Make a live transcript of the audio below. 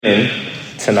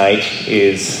Tonight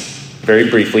is,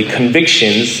 very briefly,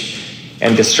 convictions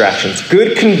and distractions.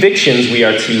 Good convictions we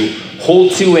are to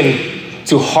hold to and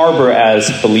to harbor as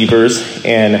believers,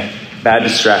 and bad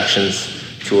distractions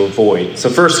to avoid. So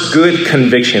first, good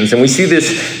convictions. And we see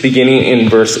this beginning in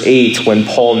verse 8 when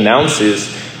Paul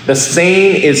announces, the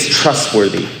saying is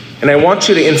trustworthy. And I want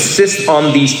you to insist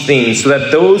on these things so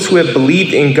that those who have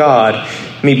believed in God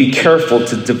may be careful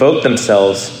to devote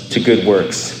themselves to good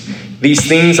works. These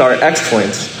things are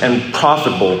excellent and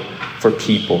profitable for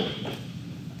people.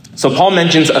 So Paul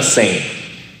mentions a saying.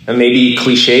 It may be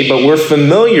cliche, but we're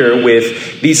familiar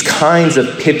with these kinds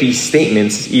of pithy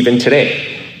statements even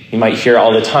today. You might hear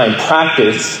all the time,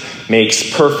 practice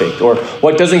makes perfect, or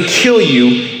what doesn't kill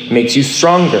you makes you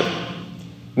stronger.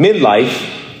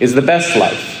 Midlife is the best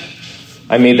life.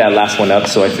 I made that last one up,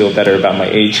 so I feel better about my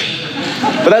age.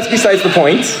 But that's besides the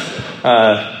point.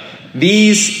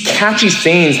 These catchy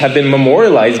sayings have been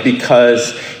memorialized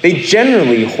because they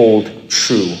generally hold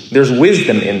true. There's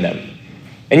wisdom in them.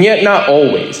 And yet not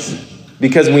always.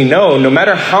 Because we know no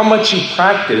matter how much you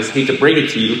practice, hate to break it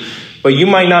to you, but you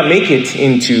might not make it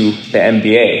into the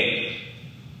NBA.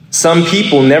 Some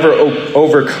people never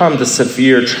overcome the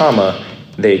severe trauma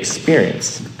they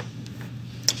experience.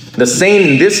 The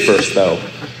saying in this verse, though,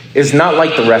 is not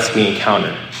like the rest we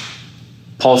encounter.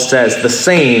 Paul says the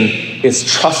saying is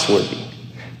trustworthy.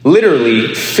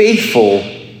 Literally, faithful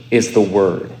is the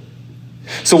word.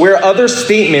 So where other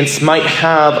statements might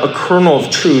have a kernel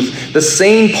of truth, the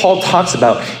saying Paul talks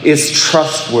about is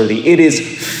trustworthy. It is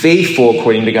faithful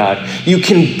according to God. You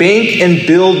can bank and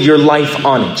build your life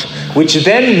on it, which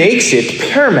then makes it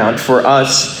paramount for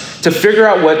us to figure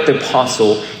out what the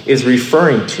apostle is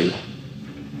referring to.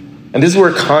 And this is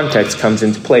where context comes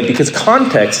into play, because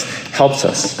context helps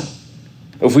us.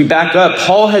 If we back up,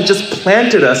 Paul has just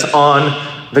planted us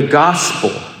on the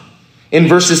gospel. In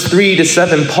verses 3 to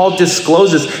 7, Paul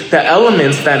discloses the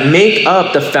elements that make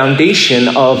up the foundation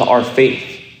of our faith.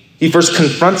 He first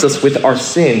confronts us with our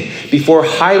sin before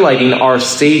highlighting our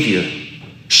Savior,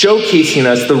 showcasing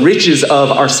us the riches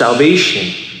of our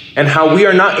salvation and how we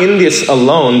are not in this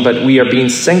alone, but we are being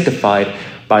sanctified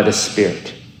by the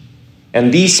Spirit.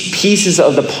 And these pieces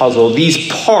of the puzzle, these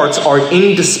parts are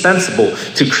indispensable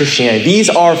to Christianity. These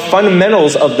are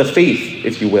fundamentals of the faith,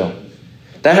 if you will,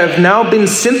 that have now been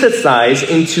synthesized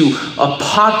into a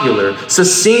popular,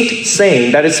 succinct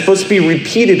saying that is supposed to be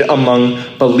repeated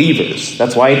among believers.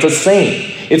 That's why it's a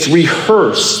saying. It's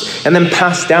rehearsed and then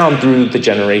passed down through the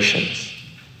generations.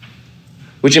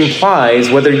 Which implies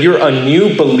whether you're a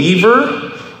new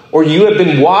believer or you have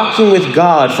been walking with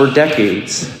God for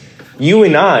decades, you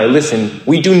and I, listen,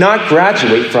 we do not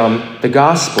graduate from the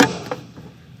gospel.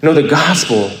 No, the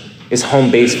gospel is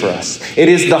home base for us. It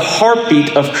is the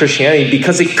heartbeat of Christianity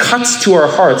because it cuts to our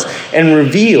hearts and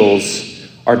reveals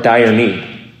our dire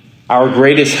need, our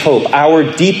greatest hope, our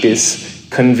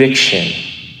deepest conviction.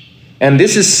 And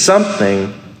this is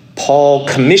something Paul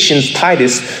commissions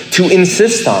Titus to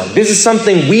insist on. This is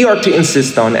something we are to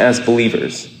insist on as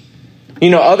believers.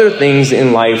 You know, other things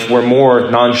in life we're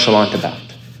more nonchalant about.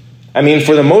 I mean,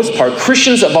 for the most part,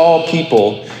 Christians of all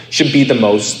people should be the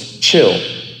most chill.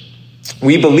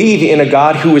 We believe in a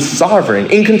God who is sovereign,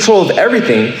 in control of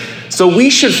everything, so we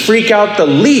should freak out the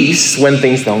least when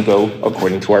things don't go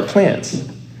according to our plans.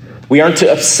 We aren't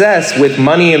to obsess with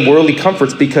money and worldly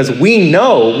comforts because we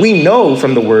know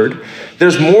from the word,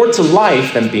 there's more to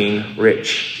life than being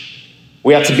rich.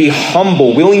 We have to be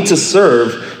humble, willing to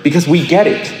serve because we get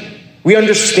it. We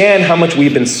understand how much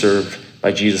we've been served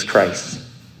by Jesus Christ.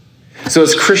 So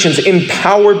as Christians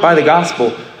empowered by the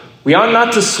gospel, we ought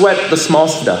not to sweat the small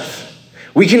stuff.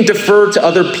 We can defer to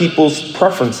other people's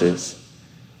preferences.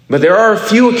 But there are a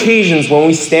few occasions when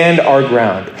we stand our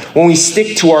ground, when we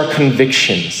stick to our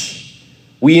convictions.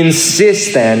 We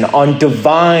insist then on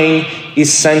divine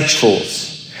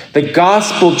essentials, the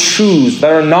gospel truths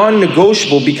that are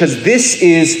non-negotiable because this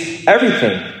is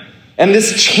everything. And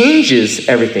this changes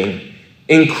everything,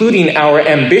 including our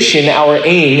ambition, our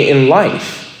aim in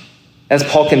life. As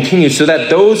Paul continues, so that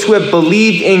those who have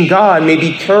believed in God may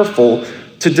be careful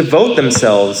to devote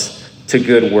themselves to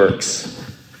good works.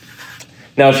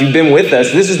 Now, if you've been with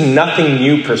us, this is nothing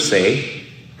new per se.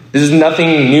 This is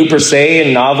nothing new per se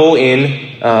and novel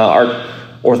in our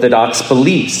Orthodox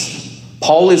beliefs.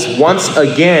 Paul is once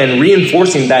again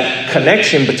reinforcing that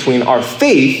connection between our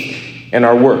faith and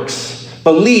our works.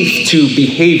 Belief to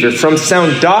behavior, from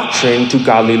sound doctrine to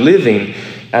godly living,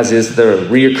 as is the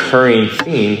reoccurring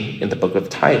theme in the book of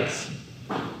Titus.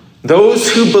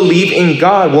 Those who believe in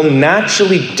God will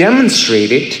naturally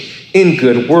demonstrate it in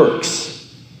good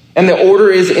works. And the order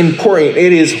is important.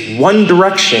 It is one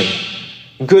direction.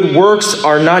 Good works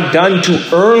are not done to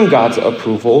earn God's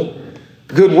approval.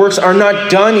 Good works are not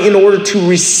done in order to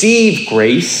receive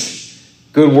grace.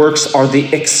 Good works are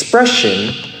the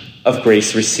expression of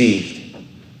grace received.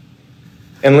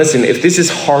 And listen, if this is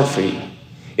hard for you,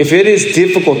 if it is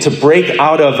difficult to break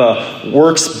out of a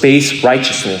works-based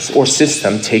righteousness or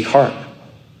system, take heart.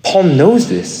 Paul knows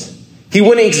this. He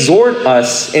wouldn't exhort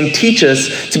us and teach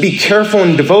us to be careful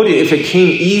and devoted if it came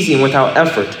easy and without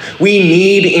effort. We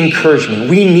need encouragement.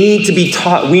 We need to be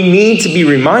taught. We need to be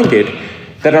reminded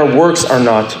that our works are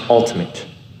not ultimate.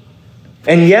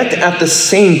 And yet, at the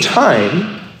same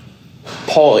time,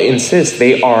 Paul insists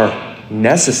they are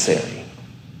necessary.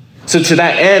 So to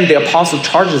that end, the apostle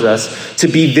charges us to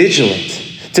be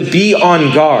vigilant, to be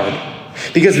on guard,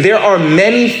 because there are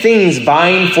many things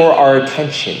vying for our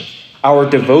attention, our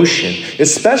devotion,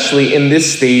 especially in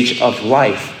this stage of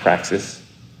life, Praxis.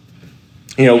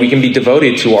 We can be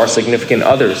devoted to our significant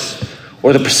others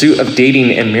or the pursuit of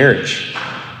dating and marriage.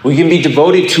 We can be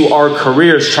devoted to our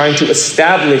careers, trying to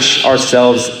establish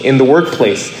ourselves in the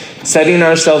workplace, setting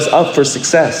ourselves up for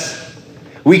success.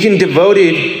 We can be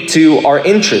devoted to our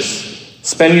interests,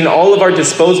 spending all of our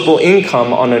disposable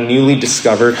income on a newly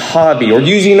discovered hobby, or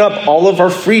using up all of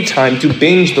our free time to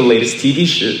binge the latest TV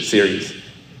series.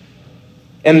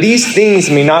 And these things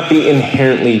may not be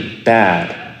inherently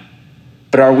bad,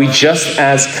 but are we just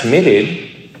as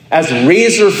committed, as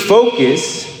razor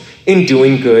focused in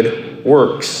doing good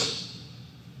works?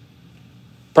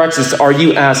 Praxis, are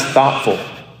you as thoughtful?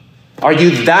 Are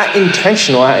you that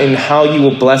intentional in how you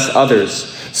will bless others,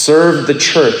 serve the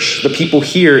church, the people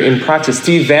here in Praxis,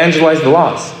 to evangelize the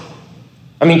lost?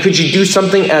 Could you do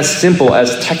something as simple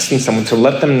as texting someone to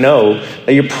let them know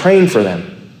that you're praying for them?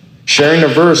 Sharing a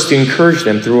verse to encourage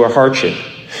them through a hardship?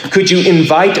 Could you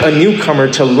invite a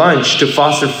newcomer to lunch to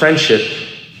foster friendship,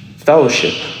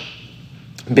 fellowship?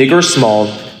 Big or small,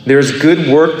 there is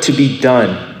good work to be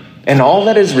done. And all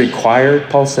that is required,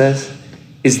 Paul says,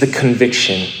 is the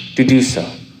conviction to do so,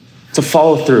 to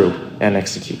follow through and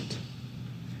execute.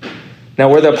 Now,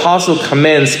 where the apostle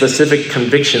commends specific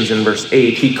convictions in verse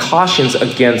 8, he cautions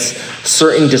against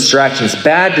certain distractions,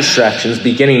 bad distractions,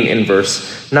 beginning in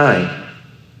verse 9.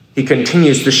 He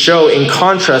continues to show in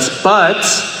contrast, but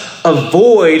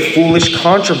avoid foolish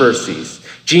controversies,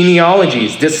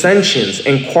 genealogies, dissensions,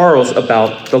 and quarrels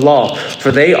about the law,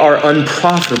 for they are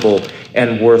unprofitable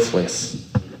and worthless.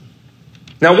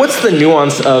 Now, what's the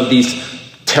nuance of these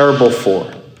terrible four?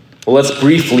 Well, let's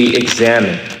briefly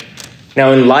examine.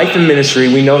 Now, in life and ministry,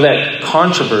 we know that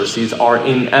controversies are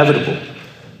inevitable.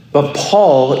 But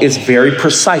Paul is very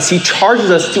precise. He charges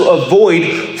us to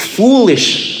avoid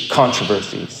foolish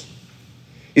controversies.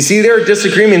 You see, there are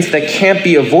disagreements that can't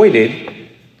be avoided,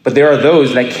 but there are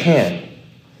those that can.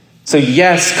 So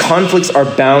yes, conflicts are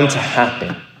bound to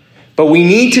happen. But we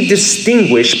need to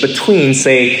distinguish between,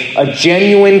 say, a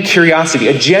genuine curiosity,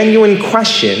 a genuine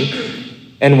question,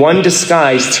 and one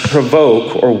disguised to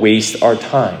provoke or waste our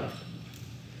time.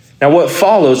 Now, what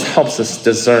follows helps us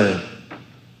discern.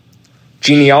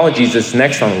 Genealogies is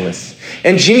next on the list.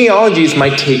 And genealogies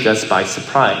might take us by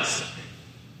surprise.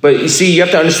 But you see, you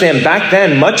have to understand, back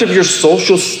then, much of your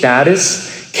social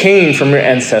status came from your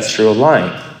ancestral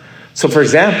line. So, for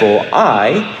example,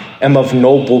 I am of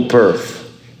noble birth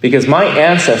because my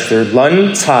ancestor,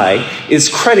 Lun Cai, is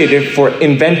credited for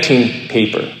inventing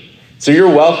paper. So you're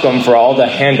welcome for all the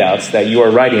handouts that you are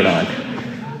writing on.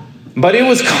 But it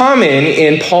was common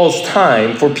in Paul's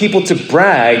time for people to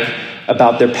brag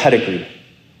about their pedigree.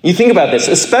 You think about this,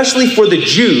 especially for the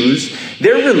Jews,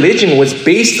 their religion was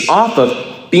based off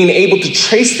of being able to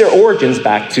trace their origins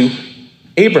back to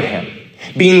Abraham,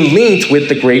 being linked with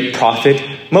the great prophet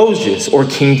Moses or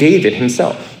King David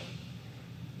himself.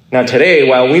 Now today,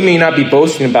 while we may not be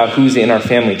boasting about who's in our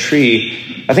family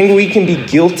tree, I think we can be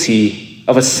guilty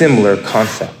of a similar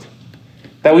concept.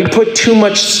 That we put too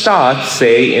much stock,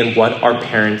 say, in what our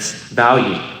parents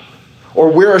value. Or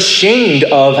we're ashamed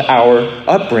of our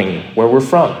upbringing, where we're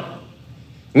from.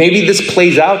 Maybe this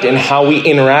plays out in how we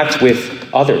interact with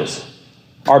others.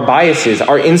 Our biases,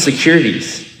 our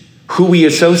insecurities, who we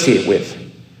associate with.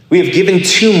 We have given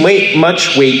too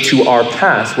much weight to our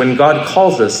past when God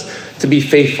calls us to be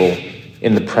faithful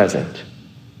in the present.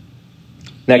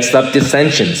 Next up,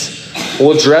 dissensions.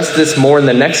 We'll address this more in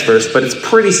the next verse, but it's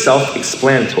pretty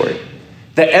self-explanatory.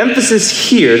 The emphasis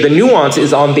here, the nuance,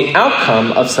 is on the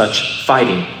outcome of such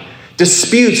fighting.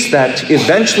 Disputes that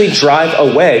eventually drive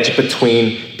a wedge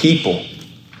between people.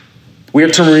 We are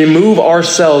to remove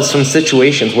ourselves from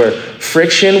situations where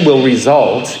friction will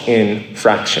result in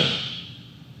fraction.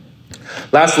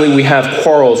 Lastly, we have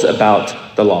quarrels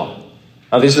about the law.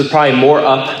 Now, this is probably more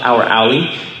up our alley.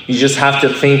 You just have to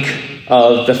think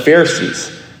of the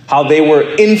Pharisees, how they were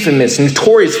infamous,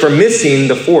 notorious for missing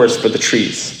the forest for the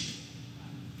trees.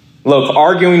 Look,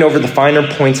 arguing over the finer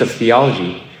points of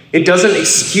theology, it doesn't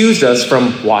excuse us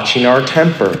from watching our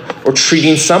temper or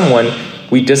treating someone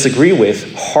we disagree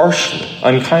with harshly,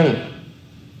 unkindly.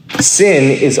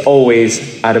 Sin is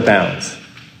always out of bounds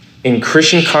in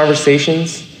Christian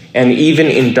conversations and even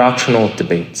in doctrinal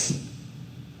debates.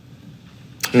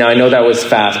 Now, I know that was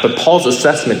fast, but Paul's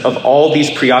assessment of all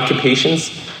these preoccupations,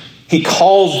 he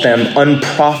calls them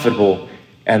unprofitable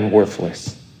and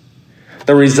worthless.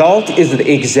 The result is the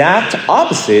exact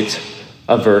opposite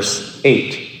of verse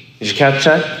 8. Did you catch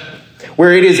that?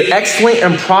 Where it is excellent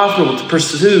and profitable to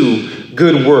pursue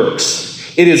good works,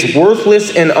 it is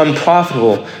worthless and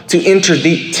unprofitable to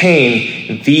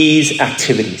entertain these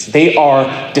activities. They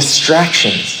are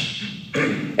distractions.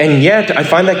 And yet, I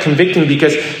find that convicting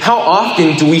because how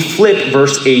often do we flip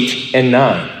verse 8 and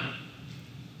 9?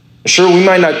 Sure, we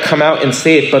might not come out and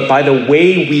say it, but by the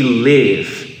way we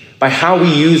live, by how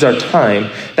we use our time,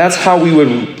 that's how we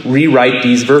would rewrite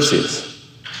these verses.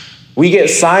 We get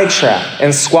sidetracked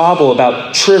and squabble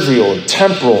about trivial,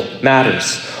 temporal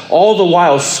matters, all the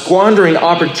while squandering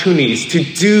opportunities to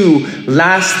do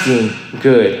lasting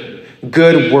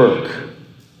good work.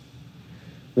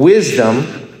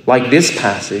 Wisdom, like this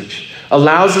passage,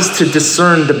 allows us to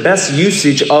discern the best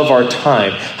usage of our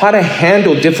time, how to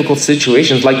handle difficult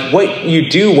situations, like what you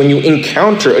do when you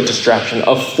encounter a distraction,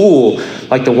 a fool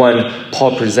like the one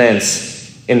Paul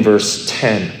presents in verse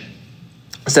 10.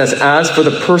 It says, as for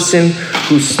the person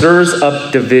who stirs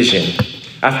up division,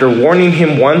 after warning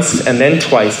him once and then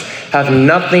twice, have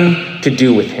nothing to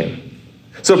do with him.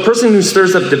 So a person who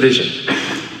stirs up division,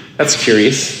 that's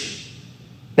curious.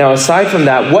 Now, aside from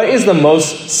that, what is the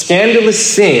most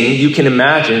scandalous sin you can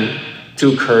imagine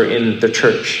to occur in the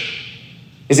church?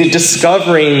 Is it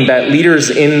discovering that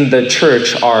leaders in the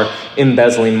church are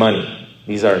embezzling money?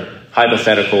 These are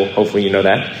hypothetical. Hopefully you know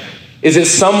that. Is it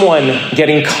someone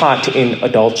getting caught in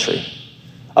adultery?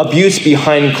 Abuse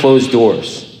behind closed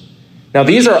doors? Now,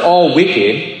 these are all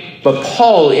wicked, but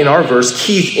Paul, in our verse,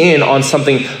 keys in on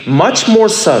something much more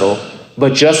subtle,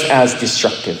 but just as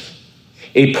destructive.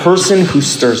 A person who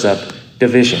stirs up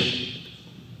division.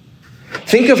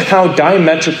 Think of how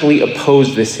diametrically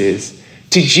opposed this is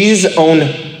to Jesus' own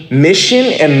mission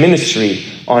and ministry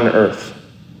on earth.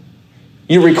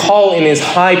 You recall in his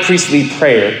high priestly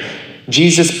prayer,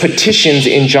 Jesus petitions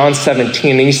in John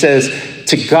 17, and he says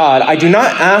to God, I do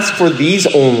not ask for these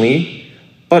only,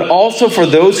 but also for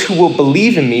those who will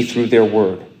believe in me through their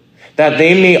word, that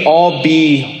they may all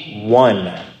be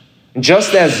one.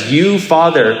 Just as you,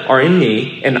 Father, are in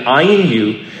me, and I in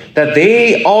you, that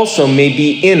they also may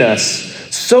be in us,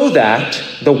 so that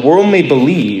the world may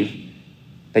believe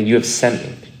that you have sent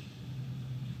me.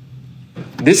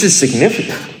 This is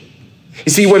significant.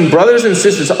 You see, when brothers and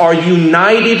sisters are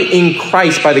united in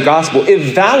Christ by the gospel,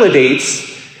 it validates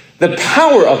the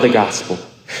power of the gospel.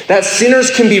 That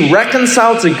sinners can be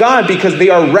reconciled to God because they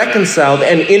are reconciled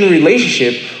and in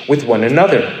relationship with one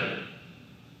another.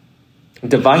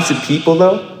 Divisive people,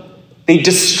 though, they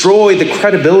destroy the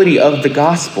credibility of the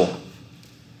gospel.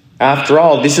 After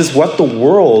all, this is what the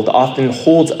world often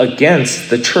holds against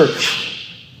the church.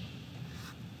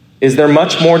 Is there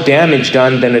much more damage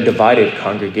done than a divided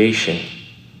congregation?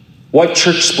 What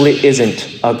church split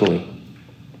isn't ugly?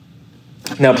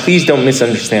 Now, please don't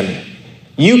misunderstand me.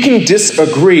 You can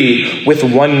disagree with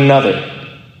one another,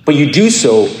 but you do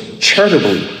so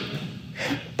charitably.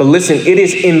 But listen, it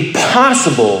is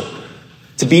impossible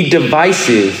to be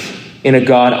divisive in a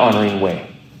God-honoring way.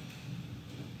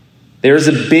 There is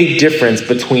a big difference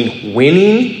between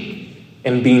winning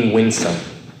and being winsome.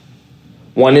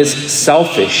 One is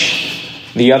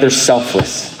selfish, the other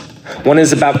selfless. One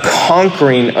is about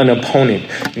conquering an opponent.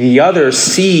 The other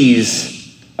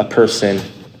sees a person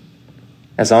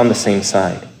as on the same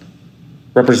side,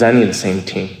 representing the same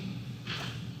team.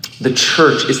 The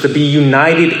church is to be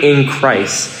united in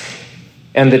Christ,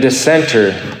 and the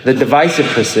dissenter, the divisive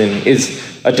person, is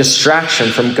a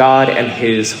distraction from God and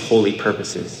his holy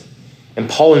purposes. And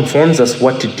Paul informs us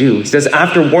what to do. He says,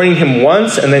 after warning him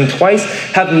once and then twice,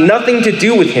 have nothing to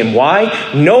do with him.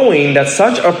 Why? Knowing that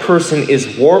such a person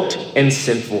is warped and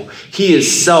sinful. He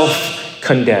is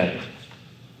self-condemned.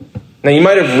 Now, you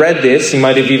might have read this, you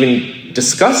might have even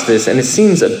discussed this, and it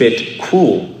seems a bit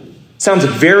cruel. It sounds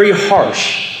very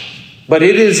harsh, but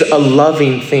it is a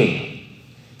loving thing.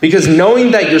 Because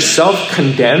knowing that you're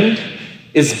self-condemned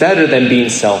is better than being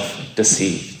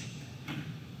self-deceived.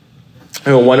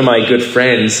 One of my good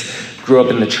friends grew up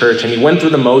in the church, and he went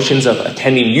through the motions of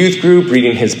attending youth group,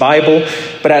 reading his Bible.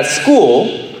 But at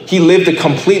school, he lived a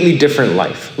completely different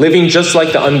life, living just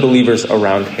like the unbelievers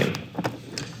around him.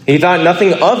 He thought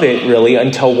nothing of it, really,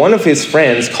 until one of his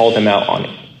friends called him out on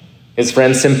it. His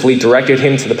friend simply directed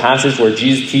him to the passage where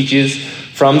Jesus teaches,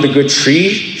 from the good tree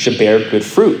should bear good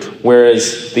fruit,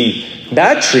 whereas the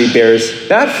bad tree bears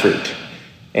bad fruit.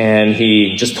 And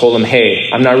he just told him, hey,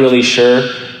 I'm not really sure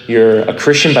you're a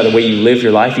Christian by the way you live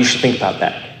your life. You should think about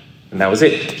that. And that was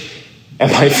it. And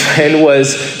my friend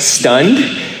was stunned.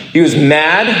 He was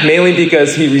mad, mainly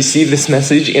because he received this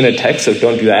message in a text, so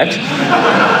don't do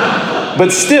that.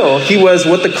 But still, he was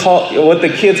what the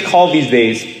kids call these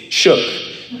days shook.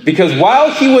 Because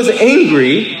while he was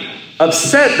angry,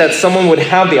 upset that someone would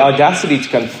have the audacity to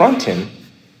confront him,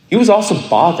 he was also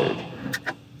bothered.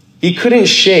 He couldn't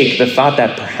shake the thought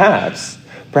that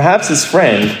perhaps his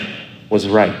friend was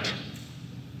right.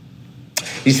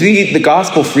 You see, the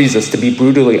gospel frees us to be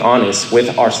brutally honest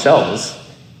with ourselves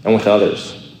and with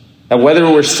others. That whether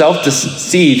we're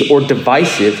self-deceived or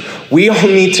divisive, we all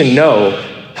need to know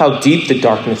how deep the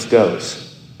darkness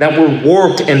goes. That we're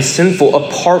warped and sinful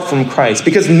apart from Christ.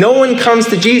 Because no one comes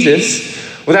to Jesus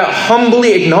without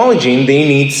humbly acknowledging they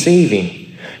need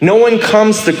saving. No one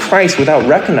comes to Christ without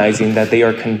recognizing that they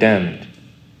are condemned.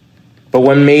 But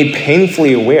when made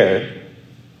painfully aware,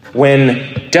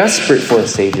 when desperate for a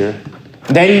Savior,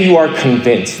 then you are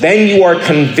convinced. Then you are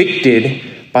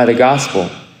convicted by the gospel.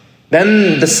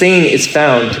 Then the saying is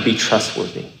found to be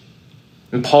trustworthy.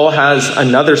 And Paul has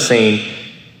another saying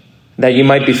that you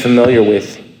might be familiar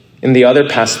with in the other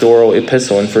pastoral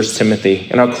epistle in 1 Timothy.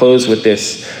 And I'll close with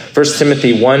this. 1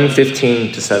 Timothy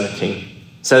 1:15-17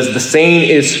 says, the saying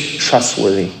is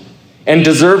trustworthy and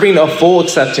deserving of full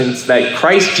acceptance that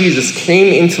Christ Jesus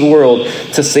came into the world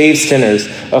to save sinners,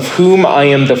 of whom I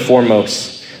am the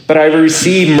foremost. But I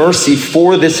receive mercy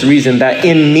for this reason, that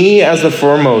in me as the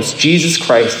foremost, Jesus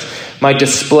Christ might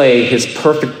display his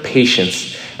perfect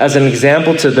patience as an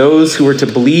example to those who are to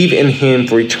believe in him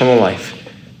for eternal life.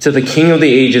 To the King of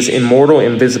the ages, immortal,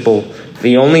 invisible,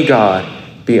 the only God,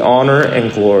 be honor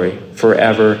and glory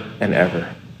forever and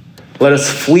ever. Let us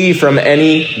flee from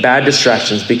any bad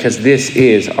distractions, because this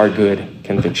is our good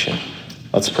conviction.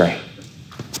 Let's pray.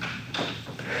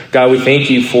 God, we thank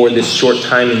you for this short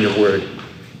time in your word.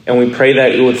 And we pray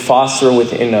that it would foster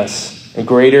within us a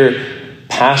greater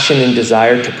passion and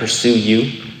desire to pursue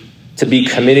you, to be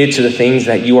committed to the things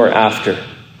that you are after,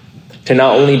 to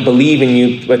not only believe in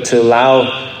you, but to allow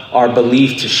our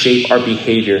belief to shape our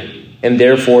behavior, and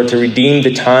therefore to redeem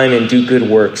the time and do good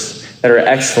works that are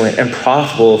excellent and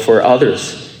profitable for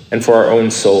others and for our own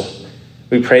soul.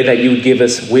 We pray that you would give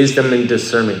us wisdom and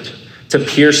discernment to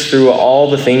pierce through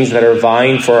all the things that are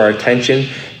vying for our attention,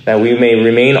 that we may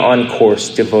remain on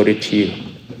course devoted to you.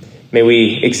 May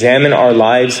we examine our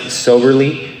lives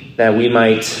soberly, that we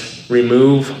might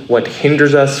remove what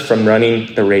hinders us from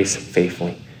running the race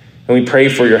faithfully. And we pray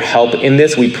for your help in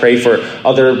this. We pray for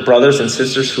other brothers and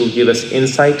sisters who will give us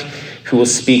insight, who will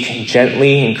speak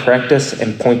gently and correct us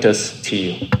and point us to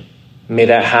you. May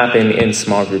that happen in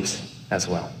small groups as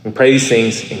well. We pray these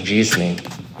things in Jesus' name.